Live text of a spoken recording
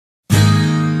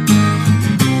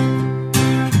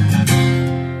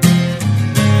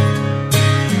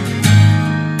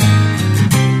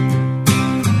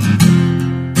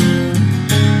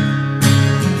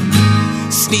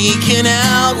making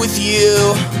out with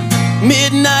you.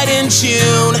 Midnight in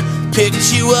June,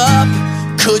 picked you up,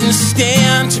 couldn't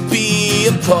stand to be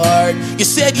apart. You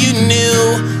said you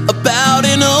knew about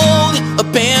an old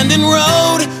abandoned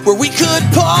road where we could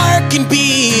park and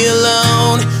be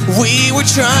alone. We were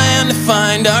trying to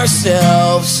find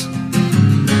ourselves,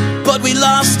 but we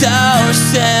lost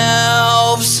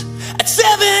ourselves. At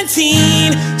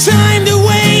 17, time to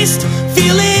waste,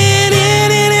 feeling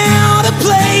in and out of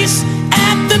place.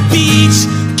 At the beach,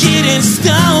 getting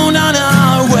stoned on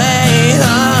our way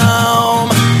home.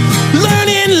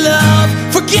 Learning love,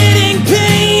 forgetting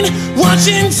pain,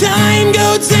 watching time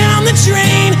go down the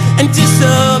drain and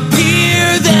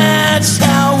disappear. That's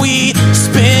how we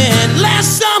spent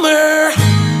last summer.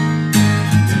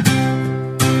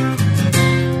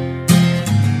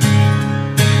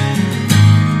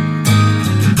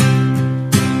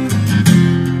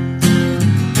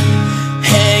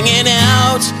 Hanging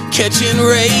out, catching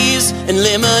rays and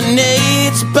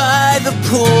lemonades by the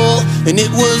pool, and it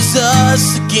was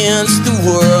us against the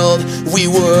world. We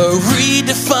were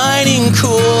redefining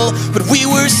cool, but we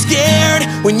were scared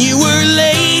when you were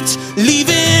late,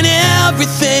 leaving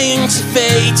everything to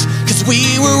fate. 'Cause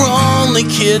we were only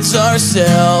kids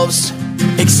ourselves,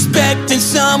 expecting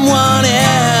someone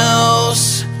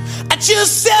else. At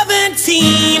just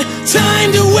 17,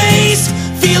 time to waste,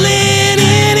 feeling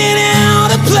in and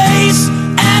out of place.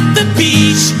 At the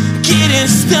beach, getting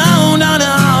stoned on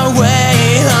our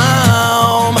way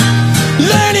home.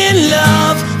 Learning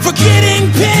love,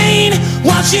 forgetting pain,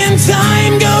 watching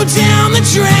time go down the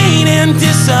drain and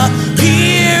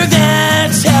disappear.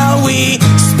 That's how we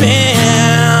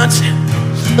spent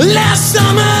last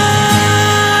summer.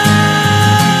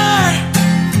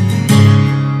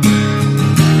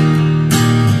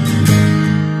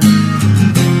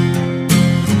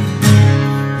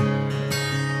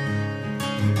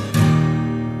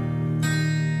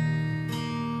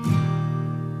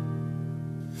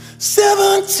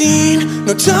 17,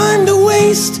 no time to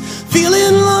waste,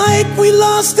 feeling like we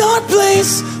lost our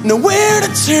place, nowhere to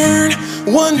turn,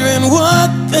 wondering what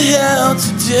the hell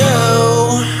to do.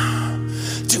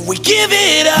 Do we give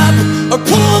it up or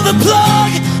pull the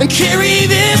plug and carry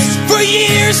this for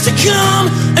years to come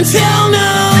and tell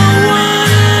no one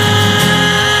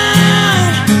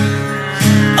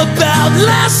about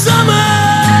last summer?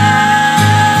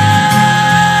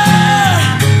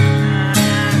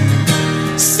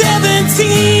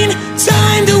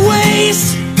 Time to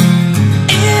waste,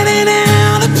 in and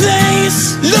out of place.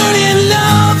 Learning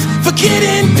love,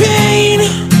 forgetting